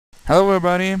Hello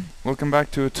everybody, welcome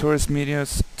back to Tourist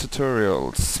Media's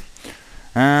tutorials.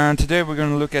 And today we're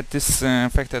going to look at this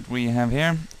effect that we have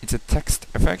here. It's a text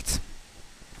effect,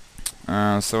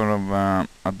 sort of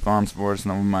advanced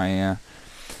version of my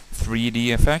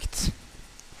 3D effect.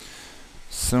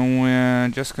 So we're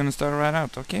just going to start right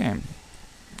out. Okay,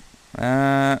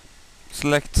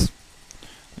 select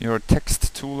your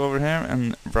text tool over here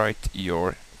and write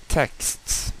your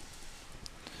text.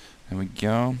 There we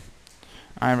go.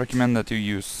 I recommend that you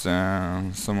use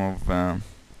some of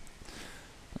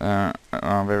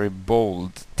very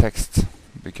bold text,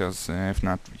 because if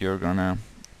not, you're gonna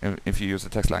if you use a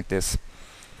text like this,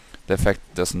 the effect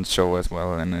doesn't show as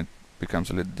well and it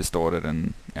becomes a little distorted,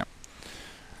 and yeah.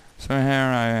 So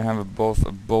here I have both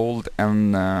a bold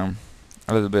and a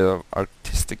little bit of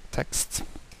artistic text.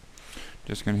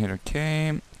 Just gonna hit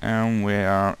OK, and we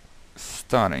are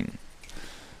starting.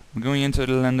 We're going into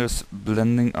the Blender's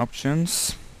blending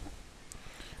options,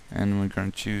 and we're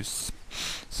going to choose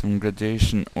some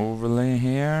gradation overlay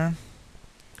here.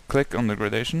 Click on the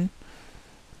gradation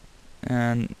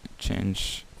and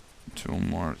change to a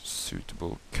more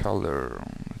suitable color.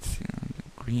 Let's see,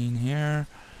 the green here,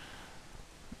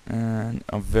 and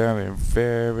a very,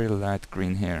 very light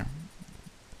green here.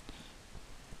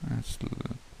 That's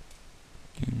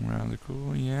looking rather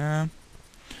cool, yeah.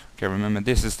 Okay, remember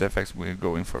this is the effects we're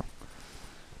going for.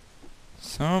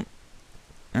 So,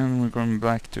 and we're going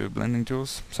back to blending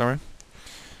tools. Sorry,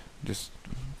 just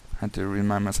had to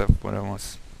remind myself what I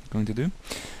was going to do.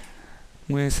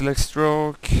 We select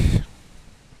stroke,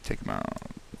 take about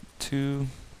 1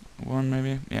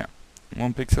 maybe, yeah,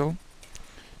 1 pixel.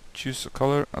 Choose a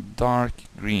color, a dark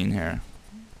green here.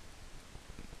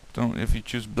 If you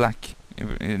choose black,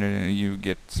 you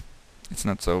get, it's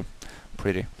not so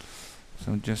pretty.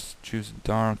 So just choose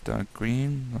dark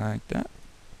green, like that.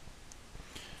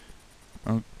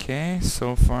 Okay,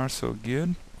 so far so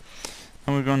good.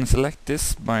 And we're going to select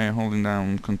this by holding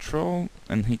down Control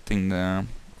and hitting the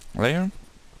layer.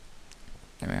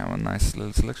 There we have a nice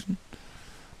little selection.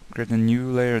 Create a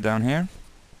new layer down here.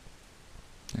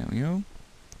 There we go.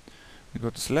 We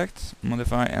go to Select,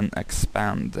 Modify and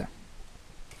Expand.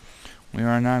 We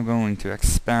are now going to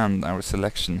expand our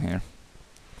selection here.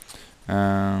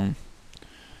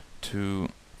 To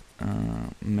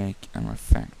make an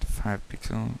effect 5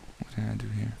 pixel. What did I do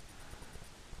here?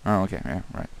 Oh, okay, yeah,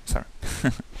 right, sorry.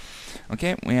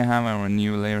 Okay, we have our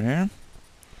new layer here.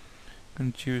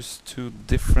 Gonna choose 2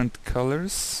 different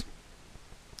colors.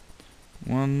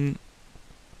 One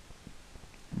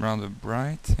rather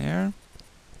bright here,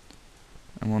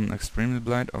 and one extremely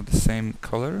bright of the same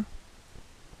color.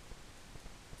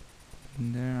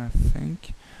 And there, I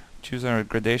think. Choose our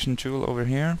gradation tool over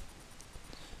here.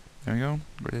 There we go,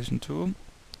 gradation tool.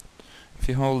 If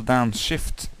you hold down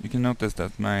Shift, you can notice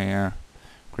that my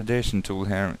gradation tool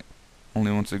here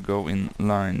only wants to go in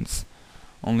lines.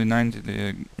 Only 90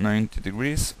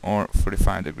 degrees or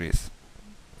 45 degrees.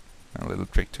 A little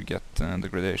trick to get the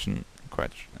gradation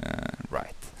quite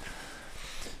right.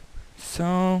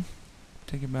 So,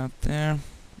 take about there.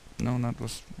 No, that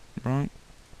was wrong.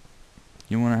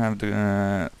 You want to have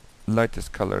the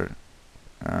lightest color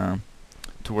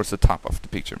towards the top of the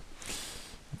picture.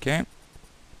 Okay,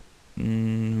 we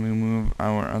move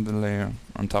our other layer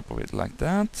on top of it like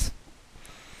that,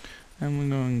 and we're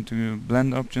going to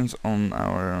blend options on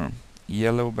our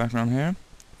yellow background here.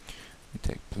 We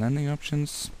take blending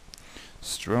options,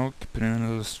 stroke, put in a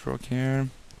little stroke here,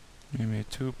 maybe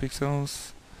 2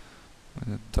 pixels, with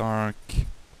a dark,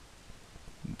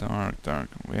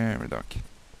 very dark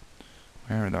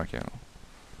yellow.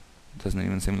 Doesn't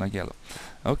even seem like yellow.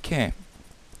 Okay,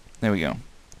 there we go.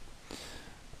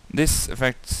 This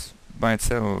effect by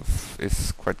itself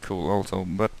is quite cool also,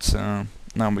 but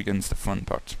now begins the fun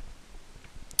part.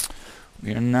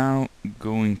 We are now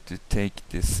going to take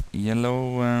this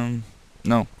yellow,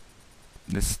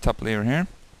 this top layer here.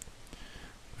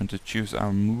 We're going to choose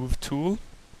our move tool,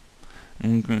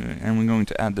 and we're going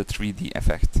to add the 3D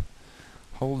effect.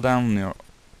 Hold down your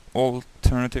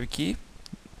alternative key,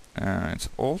 it's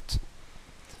Alt,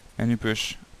 and you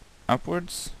push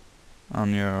upwards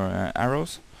on your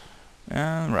arrows,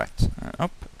 and right, and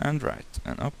up and right,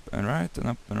 and up and right, and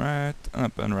up and right, and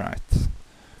up and right.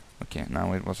 Okay,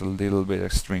 now it was a little bit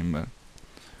extreme, but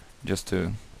just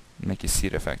to make you see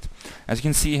the effect. As you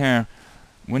can see here,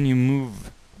 when you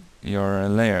move your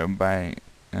layer by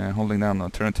holding down the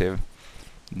alternative,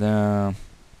 the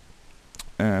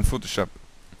Photoshop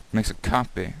makes a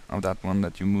copy of that one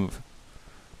that you move.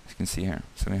 As you can see here,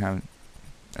 so we have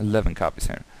 11 copies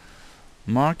here.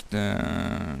 Mark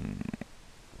the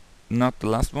not the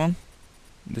last one,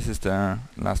 This is the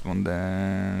last one,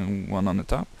 the one on the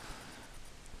top.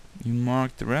 You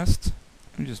mark the rest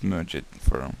and just merge it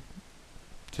for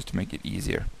just to make it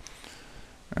easier.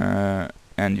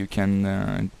 And you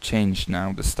can change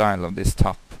now the style of this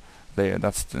top layer.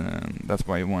 That's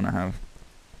why you want to have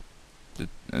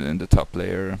the top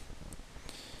layer,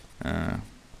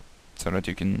 so that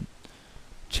you can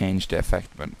change the effect,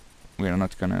 but we're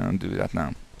not gonna do that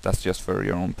now. That's just for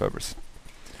your own purpose.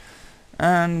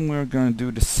 And we're gonna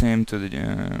do the same to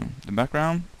the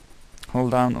background.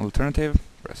 Hold down alternative,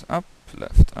 press up,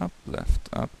 left, up, left,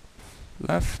 up,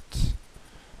 left.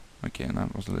 Okay,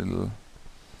 that was a little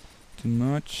too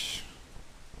much.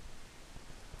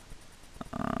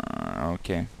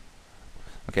 Okay,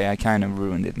 I kind of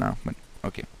ruined it now, but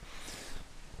okay.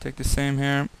 Take the same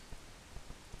here,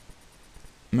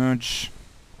 merge,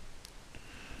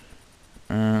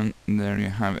 and there you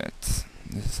have it.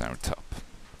 This is our top.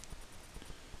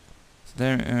 So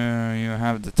there you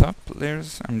have the top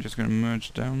layers. I'm just gonna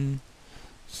merge them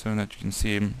so that you can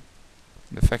see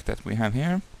the effect that we have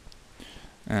here.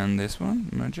 And this one,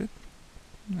 merge it,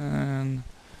 and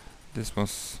this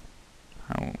was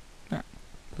how, yeah,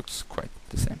 looks quite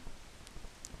the same,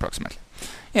 approximately.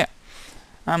 Yeah,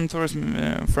 I'm Taurus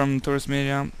from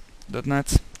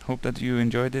taurusmedia.net. Hope that you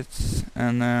enjoyed it,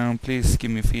 and please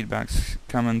give me feedbacks,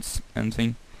 comments,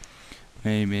 anything.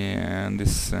 Maybe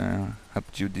this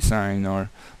helped you design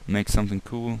or make something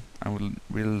cool. I would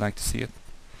really like to see it,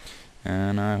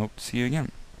 and I hope to see you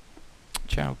again.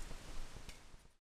 Ciao.